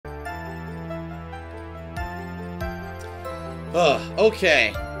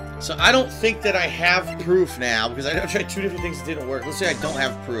Okay. So I don't think that I have proof now, because I tried two different things that didn't work. Let's say I don't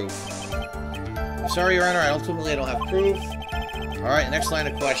have proof. I'm sorry, Your Honor, ultimately I don't have proof. Alright, next line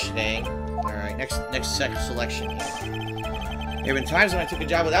of questioning. Alright, next selection here. There have been times when I took a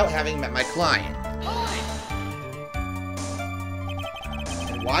job without having met my client.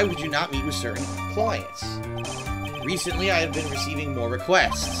 And why would you not meet with certain clients? Recently, I have been receiving more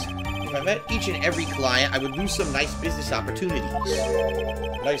requests. If I met each and every client, I would lose some nice business opportunities.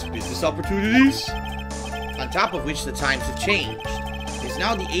 Nice business opportunities? On top of which, the times have changed. It's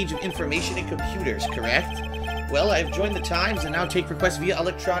now the age of information and computers, correct? Well, I've joined the times and now take requests via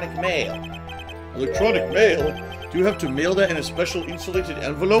electronic mail. Electronic mail? Do you have to mail that in a special insulated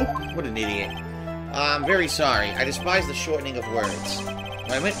envelope? What an idiot. I'm very sorry. I despise the shortening of words.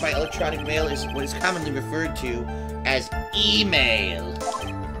 What I meant by electronic mail is what is commonly referred to as email.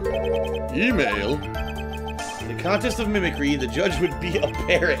 Email? In a contest of mimicry, the judge would be a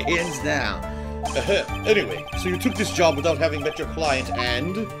pair of hands down. Anyway, so you took this job without having met your client,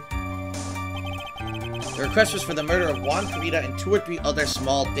 and... The request was for the murder of Juan Carita and 2 or 3 other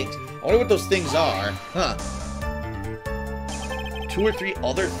small things. I wonder what those things are. Huh. 2 or 3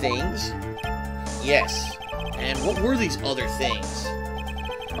 other things? Yes. And what were these other things?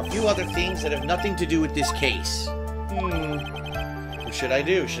 A few other things that have nothing to do with this case. What should I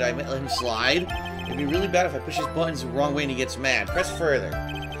do? Should I let him slide? It'd be really bad if I push his buttons the wrong way and he gets mad. Press further.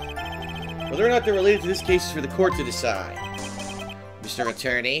 Whether or not they're related to this case is for the court to decide. Mr.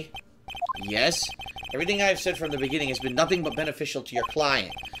 Attorney? Yes? Everything I've said from the beginning has been nothing but beneficial to your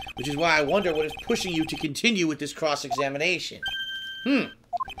client, which is why I wonder what is pushing you to continue with this cross-examination.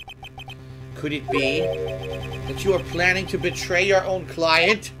 Could it be that you are planning to betray your own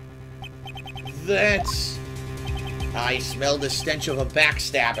client? That's... I smell the stench of a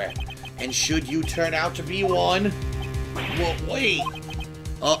backstabber, and should you turn out to be one... Well, wait!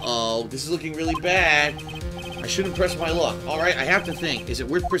 Uh-oh, this is looking really bad. I shouldn't press my luck. Alright, I have to think. Is it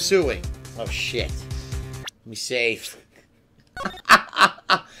worth pursuing? Oh, shit. Let me save.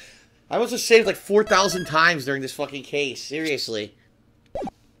 I must have saved like 4,000 times during this fucking case. Seriously.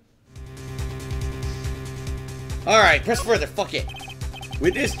 Alright, press further. Fuck it.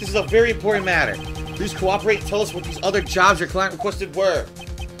 With this is a very important matter. Please cooperate and tell us what these other jobs your client requested were.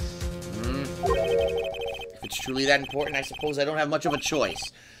 If it's truly that important, I suppose I don't have much of a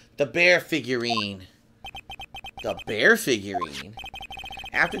choice. The bear figurine. The bear figurine?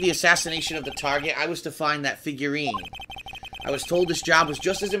 After the assassination of the target, I was to find that figurine. I was told this job was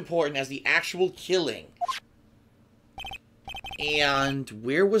just as important as the actual killing. And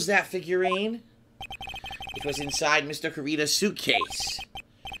where was that figurine? It was inside Mr. Carita's suitcase.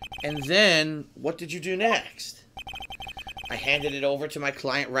 And then, what did you do next? I handed it over to my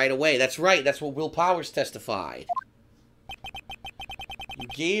client right away. That's right, that's what Will Powers testified. You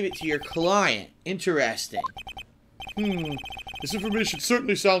gave it to your client. Interesting. This information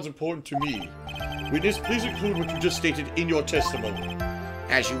certainly sounds important to me. Witness, please include what you just stated in your testimony.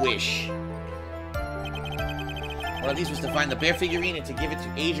 As you wish. One of these was to find the bear figurine and to give it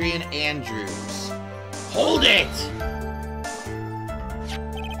to Adrian Andrews. Hold it!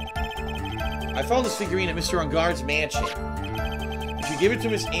 I found this figurine at Mr. Ungard's mansion. If you give it to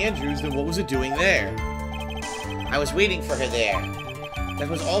Miss Andrews, then what was it doing there? I was waiting for her there. That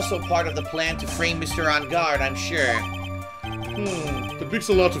was also part of the plan to frame Mr. Ungard, I'm sure. That makes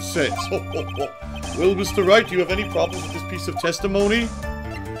a lot of sense. Well, Mr. Wright, do you have any problems with this piece of testimony?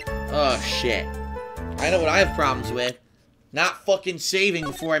 Oh, shit. I know what I have problems with. Not fucking saving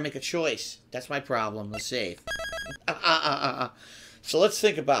before I make a choice. That's my problem. Let's save. So let's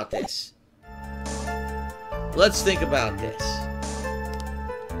think about this. Let's think about this.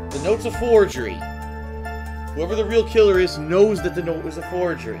 The note's a forgery. Whoever the real killer is knows that the note was a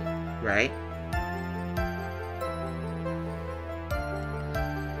forgery, right?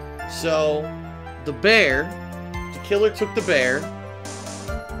 So, the killer took the bear,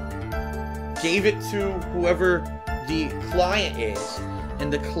 gave it to whoever the client is,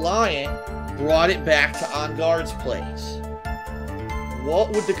 and the client brought it back to Ungard's place.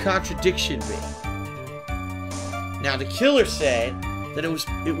 What would the contradiction be? Now, the killer said that it was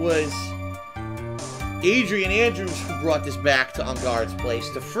Adrian Andrews who brought this back to Ungard's place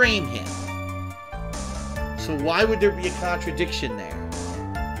to frame him. So why would there be a contradiction there?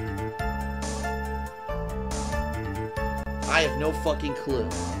 I have no fucking clue.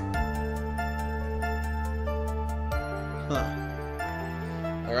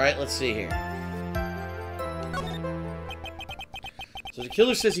 Alright, let's see here. So the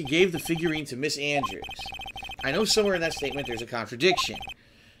killer says he gave the figurine to Miss Andrews. I know somewhere in that statement there's a contradiction.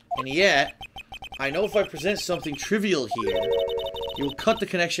 And yet, I know if I present something trivial here, he will cut the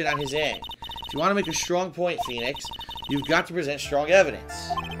connection on his end. If you want to make a strong point, Phoenix, you've got to present strong evidence.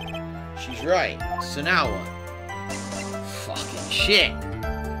 She's right. So now what? Fucking shit.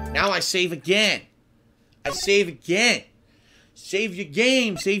 Now I save again. I save again. Save your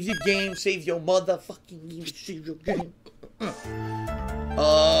game. Save your game. Save your motherfucking game. Save your game.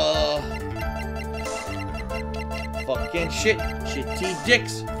 Fucking shit. Shitty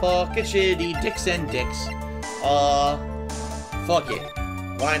dicks. Fucking shitty dicks and dicks. Fuck it.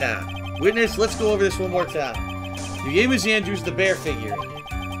 Why not? Witness, let's go over this one more time. You gave Miss Andrews the bear figure.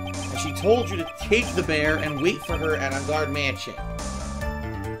 And she told you to take the bear and wait for her at On Guard Mansion.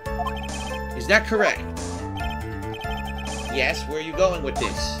 Is that correct? Yes, where are you going with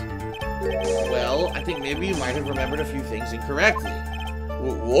this? Well, I think maybe you might have remembered a few things incorrectly.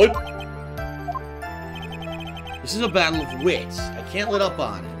 What? This is a battle of wits. I can't let up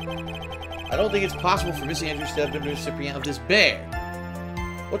on it. I don't think it's possible for Miss Andrews to have been the recipient of this bear.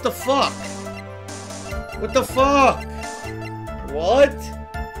 What the fuck? What the fuck? What?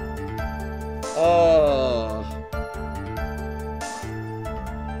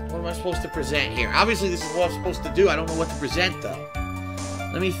 What am I supposed to present here? Obviously, this is what I'm supposed to do. I don't know what to present, though.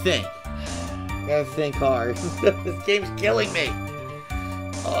 Let me think. I gotta think hard. This game's killing me.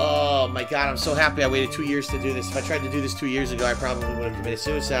 Oh my god, I'm so happy I waited 2 years to do this. If I tried to do this 2 years ago, I probably would have committed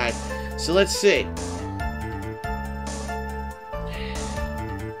suicide. So let's see.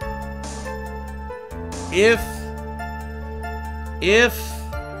 If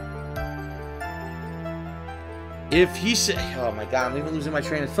he said, oh my god, I'm even losing my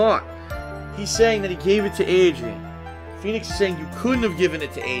train of thought. He's saying that he gave it to Adrian. Phoenix is saying you couldn't have given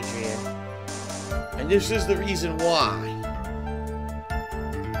it to Adrian. And this is the reason why.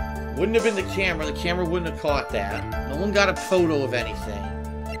 Wouldn't have been the camera wouldn't have caught that. No one got a photo of anything.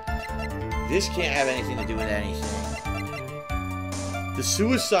 This can't have anything to do with anything. The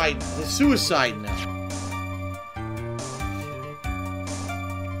suicide note.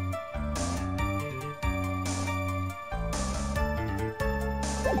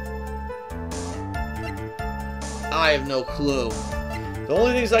 I have no clue. The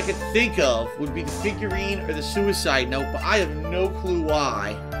only things I could think of would be the figurine or the suicide note, but I have no clue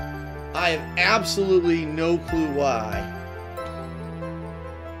why. I have absolutely no clue why.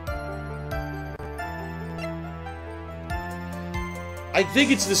 I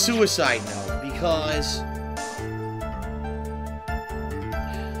think it's the suicide note because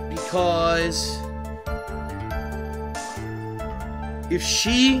if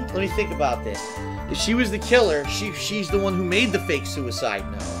she, let me think about this. If she was the killer, she's the one who made the fake suicide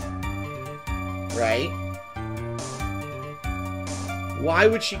note. Right? Why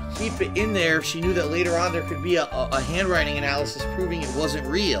would she keep it in there if she knew that later on there could be a handwriting analysis proving it wasn't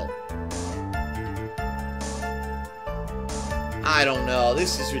real? I don't know.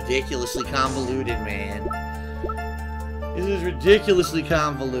 This is ridiculously convoluted, man. This is ridiculously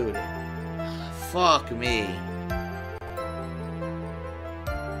convoluted. Fuck me.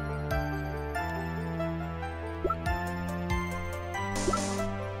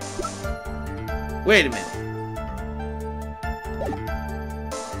 Wait a minute.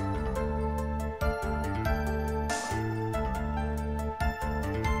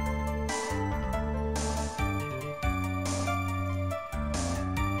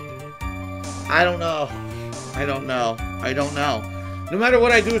 I don't know. I don't know. I don't know. No matter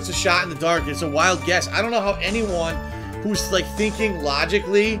what I do, it's a shot in the dark. It's a wild guess. I don't know how anyone who's, like, thinking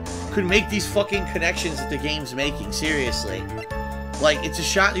logically could make these fucking connections that the game's making. Seriously. Like, it's a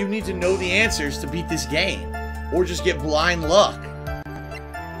shot. You need to know the answers to beat this game. Or just get blind luck.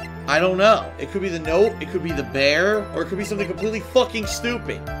 I don't know. It could be the note, it could be the bear, or it could be something completely fucking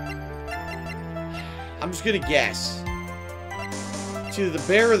stupid. I'm just gonna guess. It's either the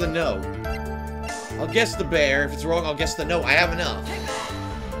bear or the note. I'll guess the bear. If it's wrong, I'll guess the note. I have enough.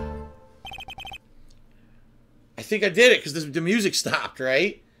 I think I did it, because the music stopped,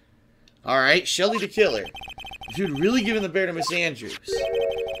 right? Alright, Shelly the killer. If you'd really given the bear to Miss Andrews,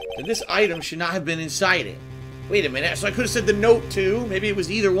 then this item should not have been inside it. Wait a minute, so I could have said the note too? Maybe it was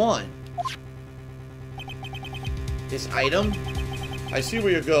either one. This item? I see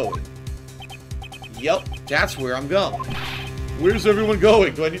where you're going. Yep, that's where I'm going. Where's everyone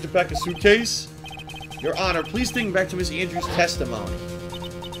going? Do I need to pack a suitcase? Your Honor, please think back to Miss Andrews' testimony.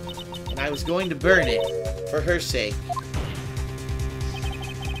 And I was going to burn it, for her sake.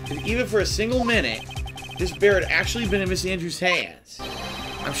 If even for a single minute, this bear had actually been in Miss Andrews' hands,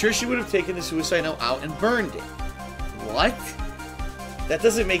 I'm sure she would have taken the suicide note out and burned it. What? That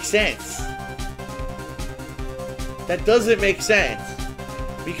doesn't make sense. That doesn't make sense.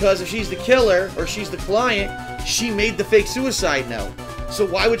 Because if she's the killer, or she's the client, she made the fake suicide note. So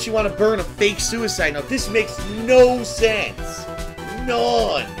why would she want to burn a fake suicide note? This makes no sense.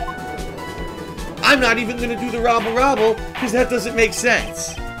 None. I'm not even going to do the robble, because that doesn't make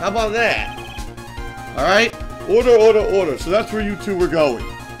sense. How about that? Alright? Order, order, order. So that's where you two were going.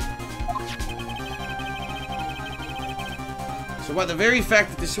 So by the very fact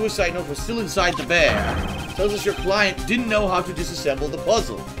that the suicide note was still inside the bag, tells us your client didn't know how to disassemble the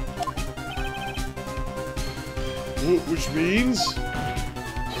puzzle. Which means?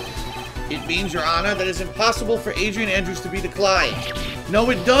 It means, Your Honor, that it's impossible for Adrian Andrews to be the client. No,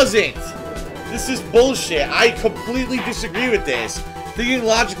 it doesn't. This is bullshit. I completely disagree with this. Thinking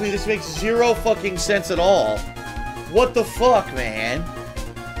logically, this makes zero fucking sense at all. What the fuck, man?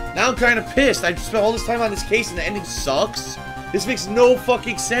 Now I'm kind of pissed. I spent all this time on this case and the ending sucks. This makes no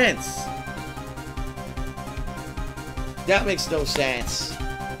fucking sense. That makes no sense.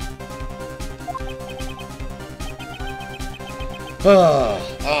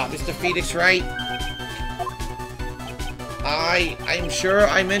 Mr. Phoenix Wright. I'm sure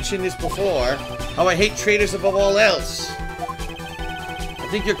I mentioned this before, how I hate traitors above all else. I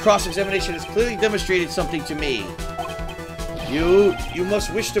think your cross-examination has clearly demonstrated something to me. You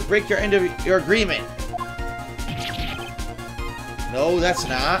must wish to break your end of your agreement. No, that's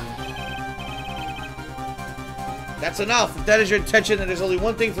not. That's enough. If that is your intention, then there's only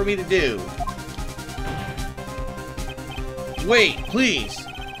one thing for me to do. Wait, please.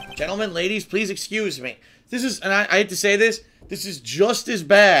 Gentlemen, ladies, please excuse me. This is, and I hate to say this, this is just as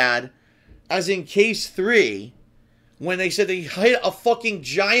bad as in case 3, when they said they hid a fucking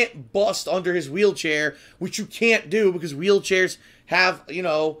giant bust under his wheelchair, which you can't do because wheelchairs have, you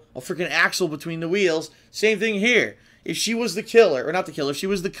know, a freaking axle between the wheels. Same thing here. If she was the killer, or not the killer, if she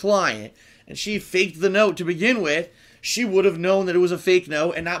was the client, and she faked the note to begin with, she would have known that it was a fake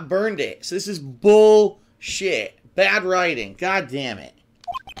note and not burned it. So this is bullshit. Bad writing. God damn it.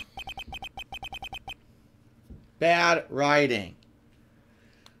 Bad writing.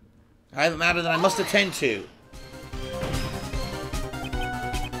 I have a matter that I must attend to.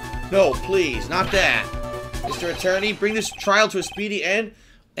 No, please, not that. Mr. Attorney, bring this trial to a speedy end,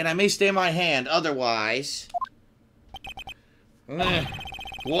 and I may stay my hand. Otherwise...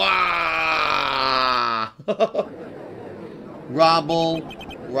 Wah! Robble,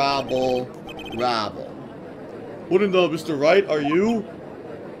 robble, robble. What in the, Mr. Wright, are you?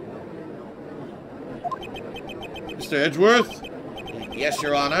 Mr. Edgeworth? Yes,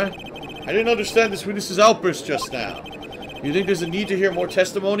 Your Honor. I didn't understand this witness's outburst just now. You think there's a need to hear more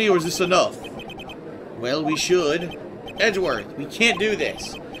testimony, or is this enough? Well, we should. Edgeworth, we can't do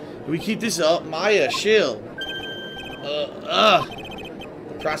this. If we keep this up, Maya, she'll...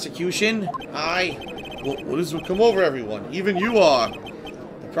 The prosecution? What is what come over everyone? Even you are.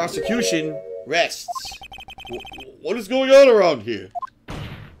 The prosecution rests. What is going on around here?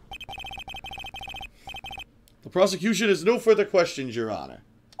 The prosecution has no further questions, Your Honor.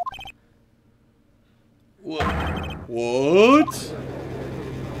 What?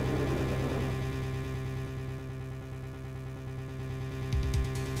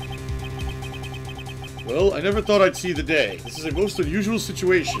 Well, I never thought I'd see the day. This is a most unusual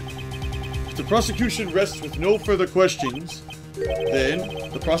situation. If the prosecution rests with no further questions, then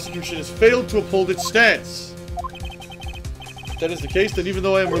the prosecution has failed to uphold its stance. If that is the case, then even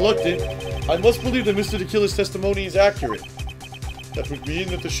though I am reluctant, I must believe that Mr. DeKiller's testimony is accurate. That would mean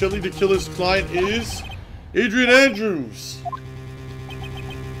that the Shelley DeKiller's client is... Adrian Andrews!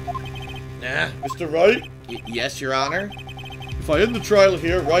 Mr. Wright? Yes, Your Honor? If I end the trial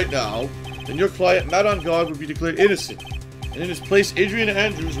here right now, then your client, Matt on Guard, would be declared innocent. And in his place, Adrian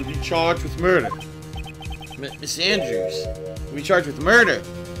Andrews would be charged with murder. Miss Andrews would be charged with murder.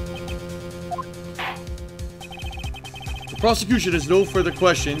 The prosecution has no further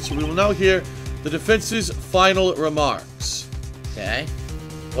questions, so we will now hear the defense's final remarks. Okay?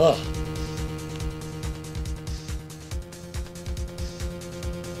 Ugh.